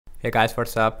Hey guys,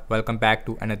 what's up? Welcome back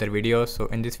to another video. So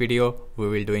in this video we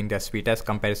will doing the speed test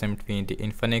comparison between the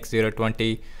Infinix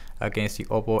 020 against the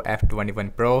Oppo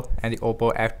F21 Pro, and the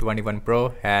Oppo F21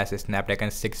 Pro has a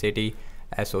Snapdragon 680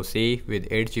 SoC with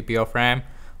 8GB of RAM,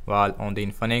 while on the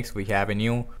Infinix we have a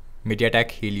new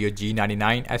MediaTek Helio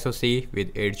G99 SoC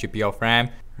with 8GB of RAM.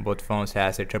 Both phones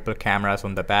has a triple cameras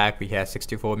on the back. We have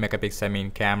 64 megapixel main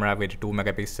camera with a 2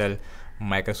 megapixel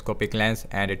microscopic lens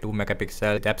and a 2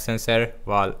 megapixel depth sensor,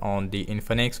 while on the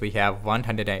Infinix we have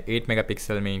 108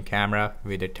 megapixel main camera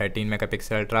with a 13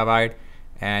 megapixel ultra wide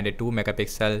and a 2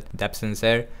 megapixel depth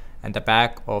sensor. And the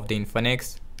back of the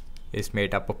Infinix is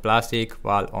made up of plastic,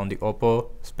 while on the Oppo,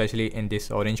 especially in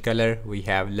this orange color, we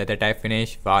have leather type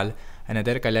finish, while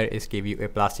another color is give you a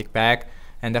plastic back.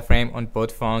 And the frame on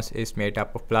both phones is made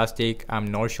up of plastic. I'm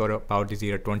not sure about the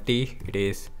 020, it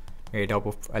is made up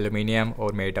of aluminum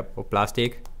or made up of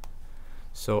plastic.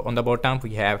 So on the bottom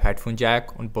we have headphone jack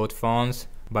on both phones,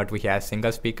 but we have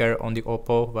single speaker on the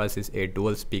Oppo versus a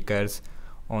dual speakers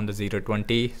on the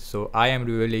 020. So I am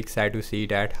really excited to see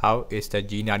that how is the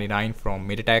G99 from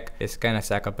MediaTek is gonna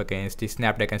stack up against the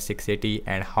Snapdragon 680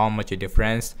 and how much a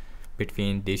difference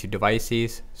between these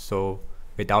devices. So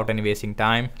without any wasting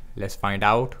time, let's find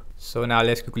out. So now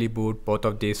let's quickly boot both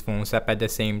of these phones up at the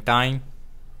same time.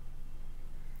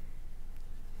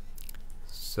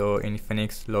 So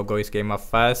Infinix logo is came up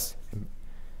first,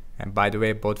 and by the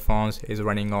way both phones is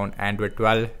running on Android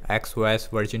 12 XOS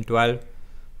version 12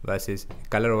 versus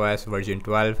ColorOS version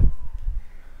 12.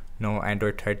 No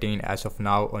Android 13 as of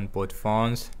now on both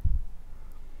phones.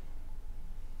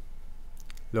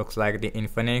 Looks like the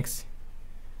Infinix,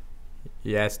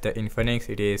 yes, the Infinix,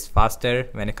 it is faster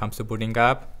when it comes to booting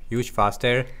up, huge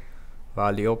faster,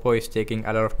 while the Oppo is taking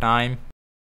a lot of time.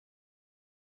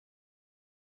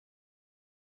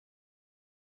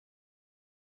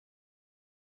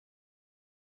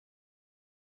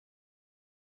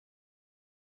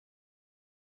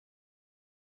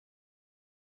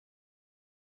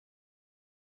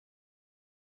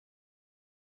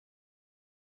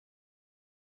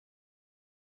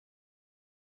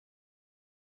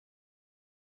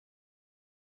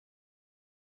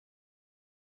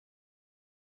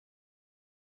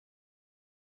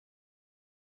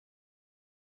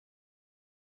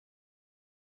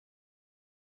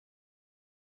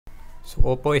 So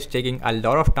Oppo is taking a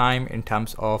lot of time in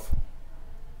terms of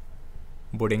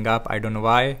booting up. I don't know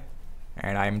why,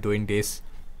 and I'm doing this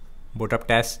boot up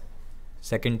test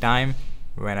second time.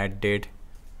 When I did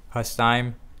first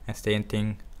time, and same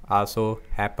thing also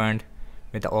happened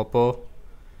with the Oppo,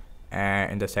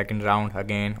 and in the second round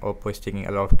again Oppo is taking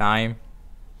a lot of time.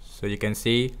 So you can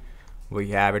see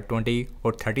we have a 20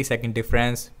 or 30-second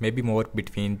difference, maybe more,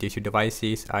 between these two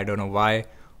devices. I don't know why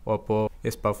Oppo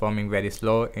is performing very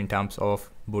slow in terms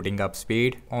of booting up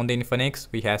speed. On the Infinix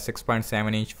we have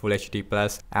 6.7-inch Full HD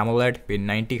Plus AMOLED with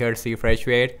 90Hz refresh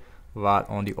rate, while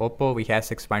on the Oppo we have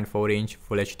 6.4-inch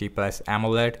Full HD Plus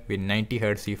AMOLED with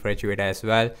 90Hz refresh rate as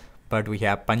well, but we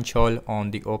have punch hole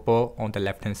on the Oppo on the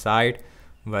left hand side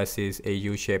versus a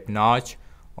U-shaped notch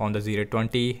on the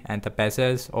 020, and the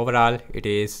bezels overall it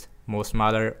is more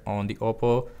smaller on the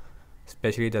Oppo,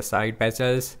 especially the side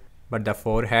bezels, but the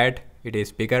forehead it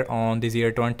is bigger on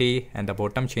the 020 and the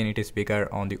bottom chain it is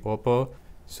bigger on the Oppo.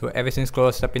 So everything's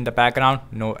closed up in the background,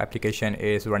 no application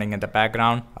is running in the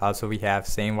background. Also we have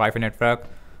same Wi-Fi network,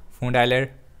 phone dialer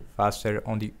faster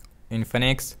on the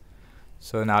Infinix.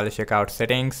 So now let's check out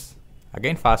settings,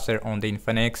 again faster on the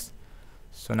Infinix.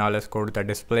 So now let's go to the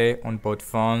display on both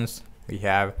phones. We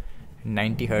have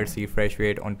 90Hz refresh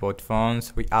rate on both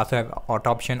phones. We also have auto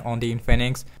option on the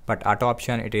Infinix, but auto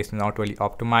option it is not really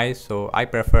optimized, so I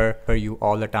prefer for you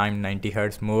all the time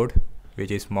 90Hz mode,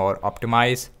 which is more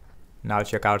optimized. Now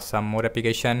check out some more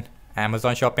application.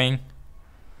 Amazon shopping.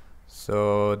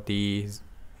 So the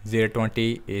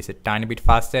 020 is a tiny bit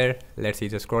faster. Let's see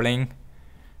the scrolling.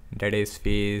 That is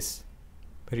feels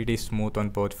pretty smooth on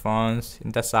both phones.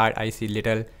 In the side I see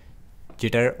little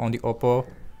jitter on the Oppo,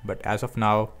 but as of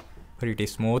now pretty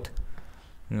smooth.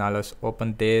 Now let's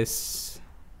open this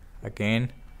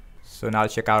again. So now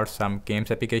check out some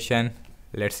games application.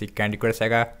 Let's see Candy Crush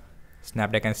Saga,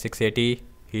 Snapdragon 680,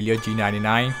 Helio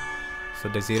G99. So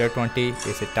the 020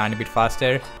 is a tiny bit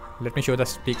faster. Let me show the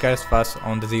speakers first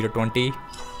on the 020.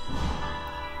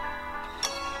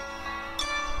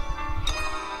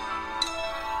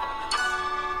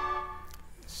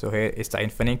 So here is the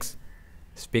Infinix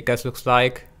speakers looks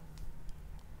like.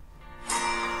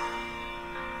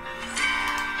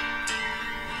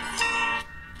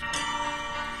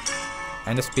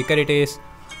 And the speaker it is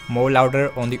more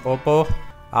louder on the Oppo.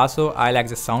 Also I like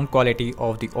the sound quality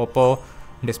of the Oppo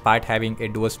despite having a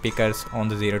dual speakers on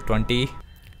the 020.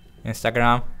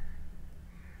 Instagram,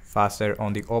 faster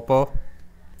on the Oppo.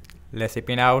 Let's see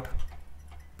pinout.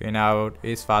 Pinout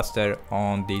is faster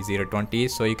on the 020.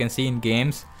 So you can see in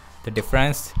games the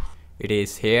difference. It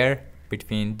is here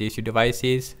between these two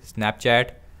devices.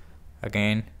 Snapchat,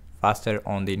 again faster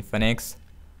on the Infinix.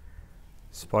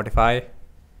 Spotify,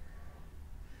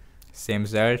 same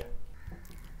result.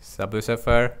 Subway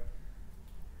Surfer,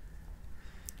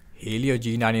 Helio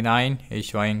G99 is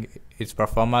showing its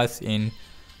performance in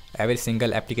every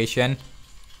single application.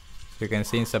 So you can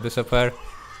see in Subway Surfer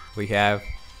we have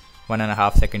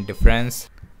 1.5 second difference.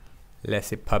 Let's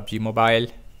say PUBG Mobile,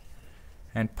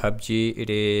 and PUBG, it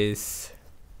is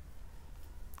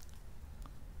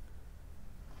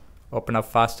open up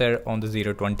faster on the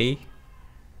 020.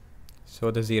 So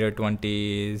the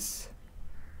 020 is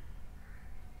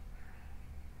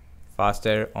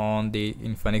faster on the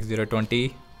Infinix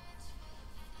 020.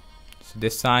 So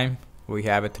this time we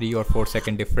have a 3 or 4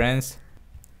 second difference.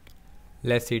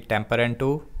 Let's see Temper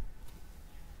 2.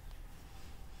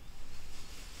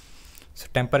 So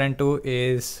Temper 2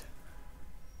 is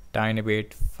tiny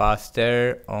bit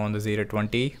faster on the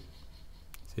 020.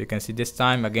 So you can see this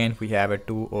time again we have a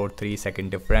 2 or 3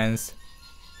 second difference.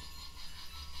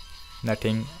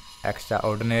 Nothing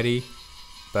extraordinary,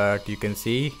 but you can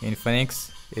see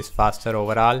Infinix is faster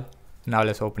overall. Now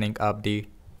let's opening up the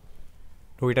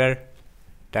Twitter.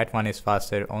 That one is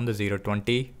faster on the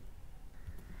 020.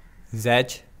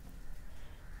 Zedge,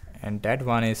 and that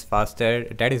one is faster.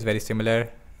 That is very similar,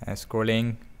 and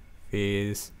scrolling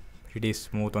is pretty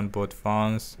smooth on both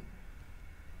phones.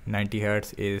 90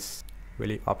 Hz is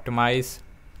really optimized.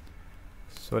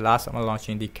 So last I'm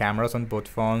launching the cameras on both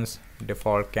phones.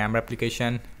 Default camera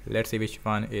application. Let's see which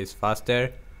one is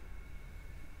faster.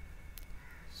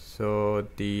 So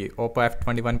the Oppo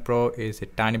F21 Pro is a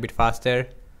tiny bit faster.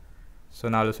 So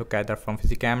now let's look at the front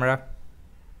facing camera.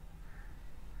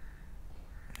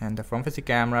 And the front facing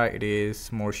camera, it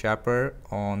is more sharper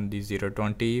on the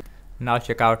 020. Now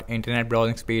check out internet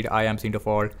browsing speed. I am seeing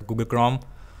default Google Chrome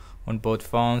on both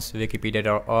phones.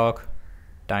 Wikipedia.org,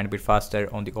 tiny bit faster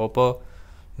on the Oppo.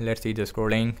 Let's see the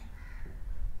scrolling,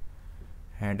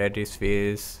 and that is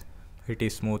pretty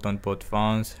smooth on both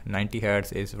phones. 90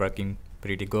 Hz is working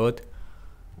pretty good.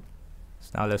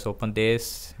 So now let's open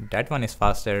this. That one is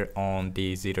faster on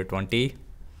the 020.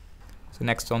 So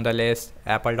next on the list,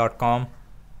 Apple.com,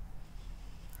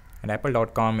 and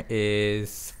Apple.com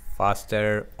is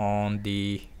faster on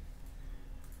the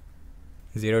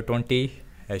 020.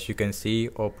 As you can see,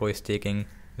 Oppo is taking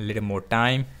a little more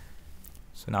time.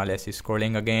 So now let's see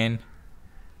scrolling again.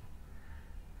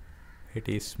 It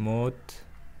is smooth.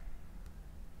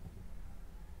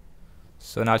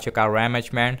 So now check out RAM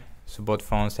management. So both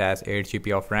phones has 8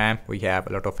 GB of RAM. We have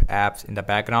a lot of apps in the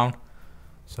background.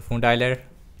 So phone dialer,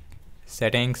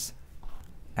 settings,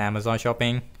 Amazon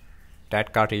shopping.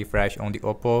 That card refresh on the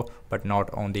Oppo but not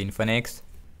on the Infinix.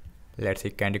 Let's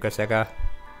see Candy Crush Saga,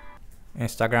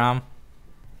 Instagram,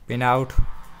 pinout,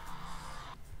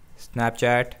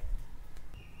 Snapchat,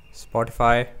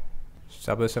 Spotify,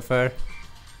 Subway Surfer,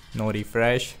 no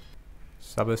refresh,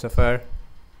 Subway Surfer.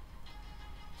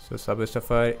 So Subway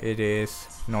Surfer, it is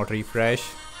not refresh.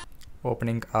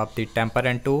 Opening up the Temper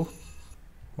 2,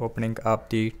 opening up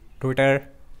the Twitter,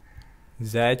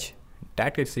 Zedge,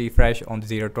 that gets refresh on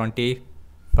the 020,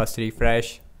 first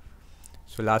refresh.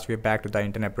 So last we're back to the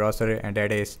internet browser, and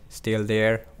that is still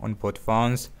there on both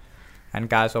phones. And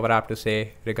guys, what I have to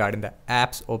say regarding the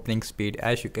apps opening speed,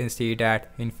 as you can see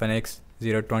that Infinix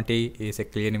 020 is a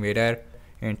clear innovator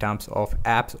in terms of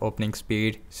apps opening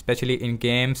speed, especially in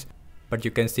games. But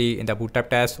you can see in the boot up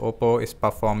test, Oppo is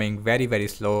performing very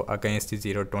slow against the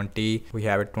 020. We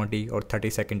have a 20 or 30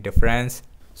 second difference.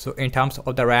 So in terms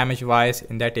of the RAM wise,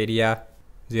 in that area,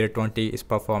 020 is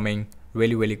performing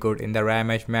really good in the RAM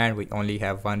management. We only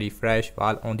have 1 refresh,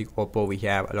 while on the Oppo we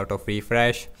have a lot of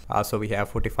refresh. Also we have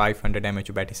 4500 mAh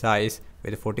battery size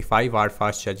with a 45 watt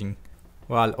fast charging,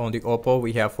 while on the Oppo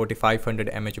we have 4500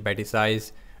 mAh battery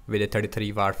size with a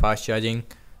 33 watt fast charging.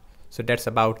 So that's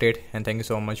about it, and thank you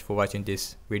so much for watching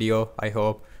this video. I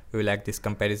hope you like this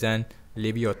comparison.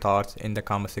 Leave your thoughts in the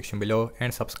comment section below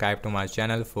and subscribe to my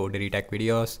channel for daily tech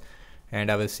videos,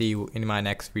 and I will see you in my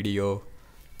next video.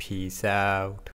 Peace out.